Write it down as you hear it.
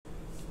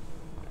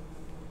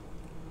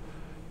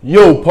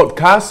Yo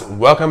podcast,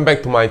 welcome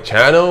back to my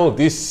channel.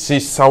 This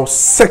is our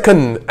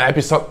second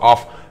episode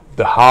of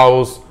The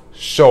House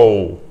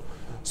Show.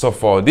 So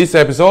for this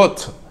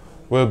episode,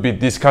 we'll be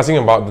discussing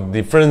about the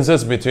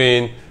differences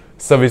between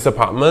service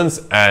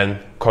apartments and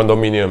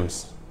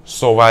condominiums.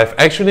 So I've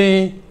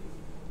actually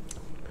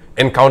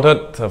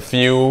encountered a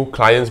few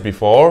clients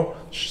before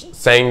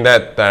saying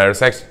that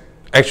there's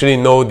actually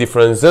no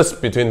differences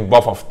between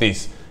both of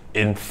these.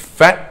 In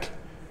fact,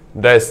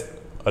 there's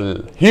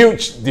a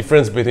huge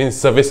difference between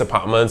service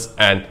apartments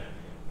and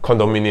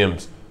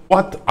condominiums.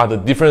 What are the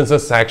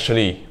differences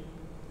actually?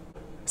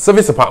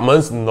 Service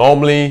apartments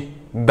normally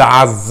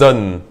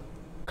doesn't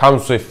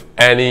come with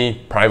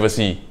any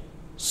privacy.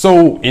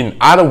 So in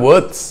other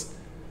words,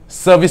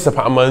 service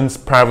apartments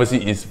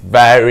privacy is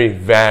very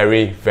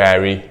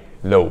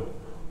low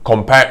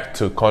compared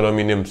to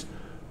condominiums.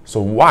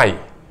 So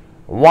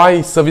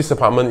why service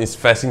apartment is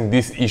facing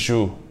this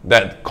issue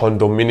that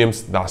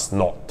condominiums does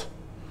not?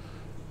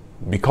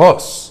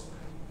 Because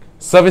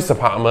service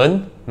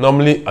apartment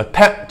normally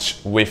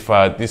attached with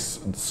this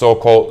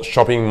so-called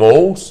shopping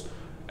malls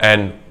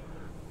and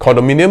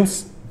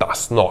condominiums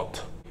does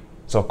not.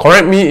 So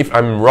correct me if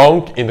I'm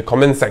wrong in the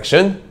comment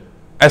section.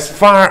 As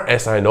far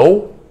as I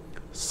know,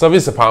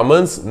 service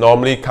apartments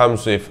normally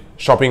comes with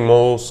shopping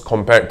malls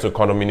compared to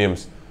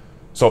condominiums.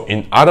 So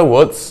in other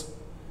words,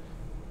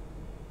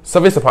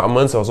 service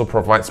apartments also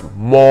provides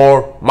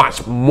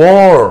much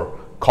more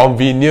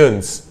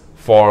convenience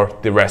for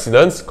the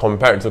residents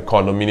compared to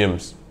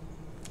condominiums.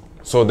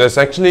 So there's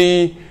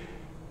actually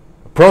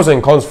pros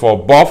and cons for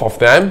both of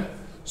them.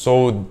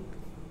 So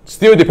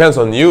still depends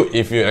on you.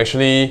 If you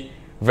actually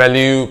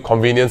value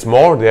convenience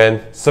more,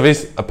 then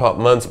service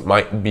apartments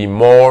might be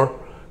more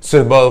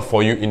suitable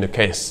for you in the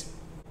case.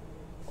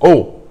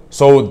 Oh,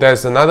 so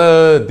there's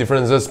another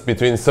differences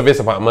between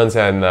service apartments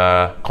and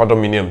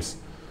condominiums.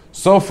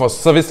 So for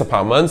service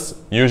apartments,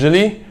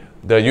 usually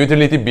the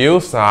utility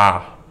bills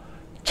are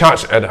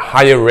charged at a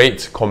higher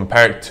rate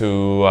compared to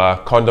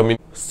condominium.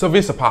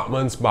 Service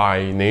apartments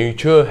by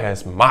nature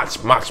has much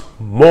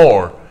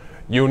more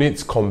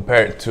units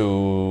compared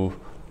to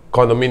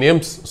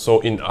condominiums. So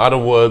in other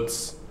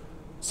words,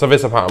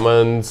 service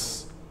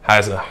apartments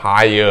has a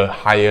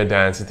higher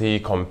density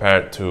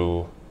compared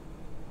to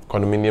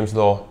condominiums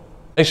though.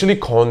 Actually,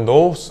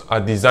 condos are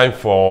designed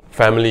for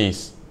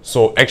families.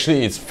 So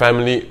actually it's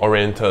family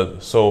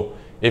oriented. So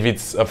if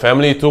it's a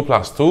family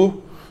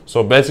 2+2,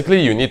 so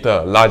basically you need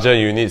a larger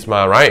units,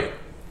 right?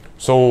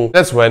 So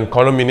that's when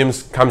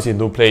condominiums comes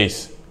into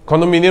place.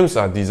 Condominiums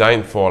are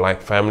designed for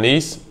like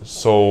families,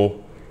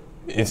 so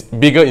it's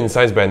bigger in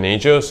size by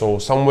nature, so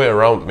somewhere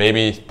around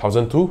maybe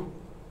 1,002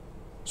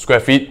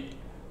 square feet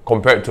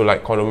compared to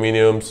like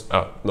condominiums,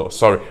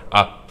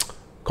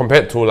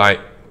 compared to like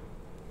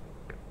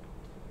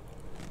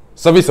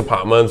service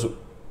apartments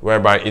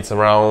whereby it's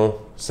around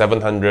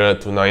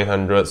 700 to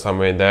 900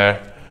 somewhere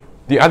there.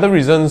 The other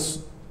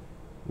reasons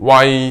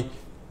why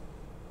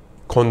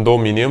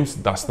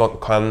condominiums does not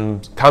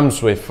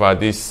comes with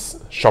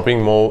this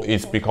shopping mall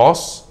is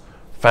because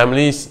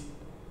families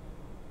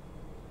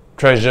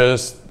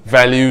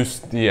values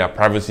their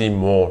privacy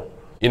more.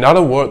 In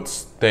other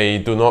words, they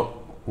do not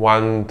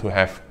want to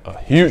have a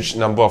huge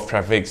number of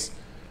traffics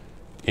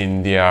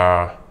in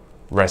their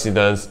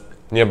residence,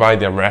 nearby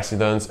their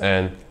residence,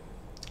 and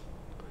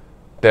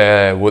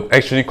they would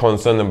actually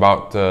concern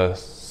about the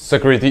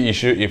security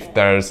issue if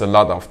there's a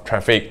lot of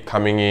traffic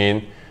coming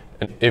in.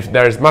 And if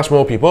there's much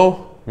more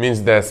people,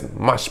 means there's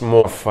much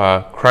more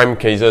of crime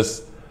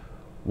cases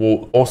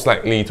will most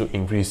likely to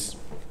increase.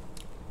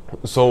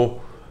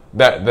 So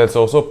that's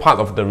also part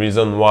of the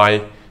reason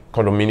why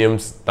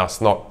condominiums does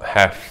not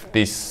have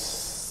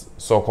this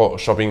so-called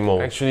shopping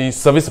mall. Actually,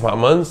 service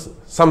apartments,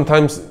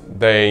 sometimes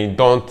they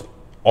don't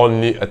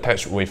only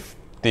attach with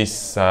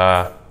this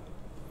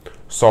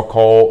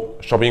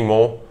so-called shopping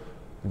mall.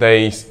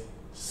 They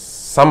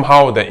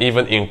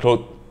even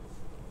include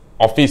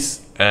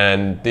office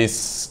and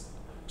these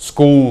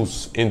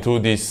schools into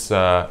this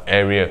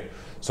area.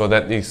 So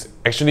that is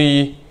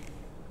actually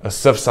a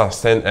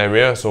self-sustained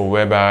area, so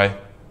whereby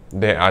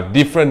there are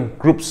different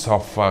groups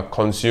of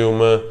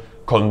consumer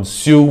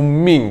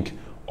consuming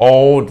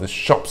all the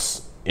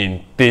shops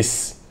in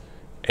this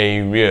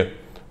area.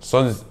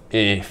 So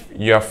if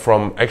you are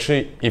from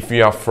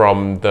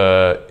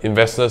the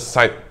investor's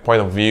side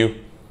point of view,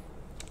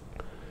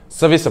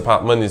 service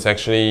apartment is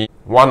actually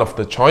one of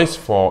the choice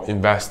for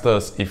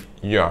investors. If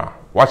you are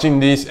watching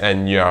this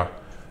and you are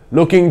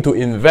looking to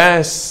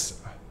invest,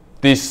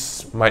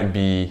 this might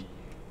be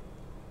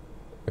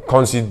a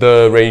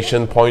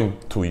consideration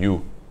point to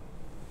you.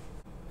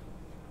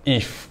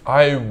 If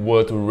I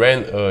were to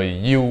rent a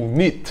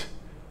unit,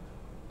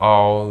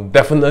 I'll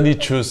definitely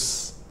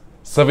choose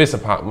service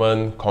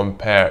apartment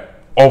compared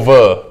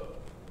over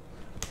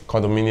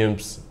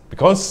condominiums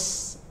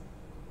because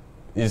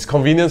it's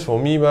convenience for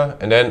me,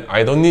 and then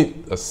I don't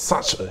need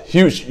such a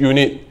huge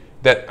unit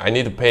that I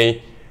need to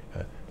pay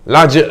a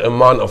larger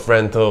amount of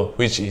rental,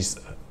 which is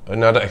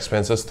another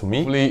expenses to me.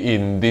 Hopefully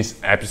in this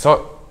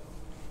episode,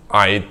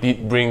 I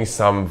did bring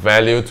some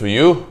value to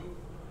you,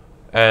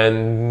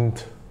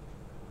 and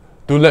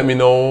do let me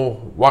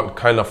know what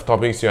kind of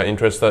topics you are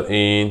interested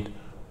in,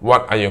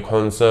 what are your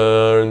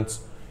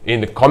concerns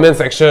in the comment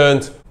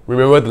section.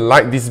 Remember to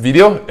like this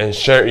video and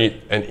share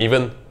it, and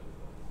even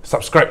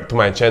subscribe to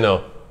my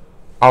channel.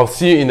 I'll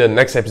see you in the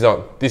next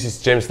episode. This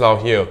is James Lau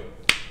here.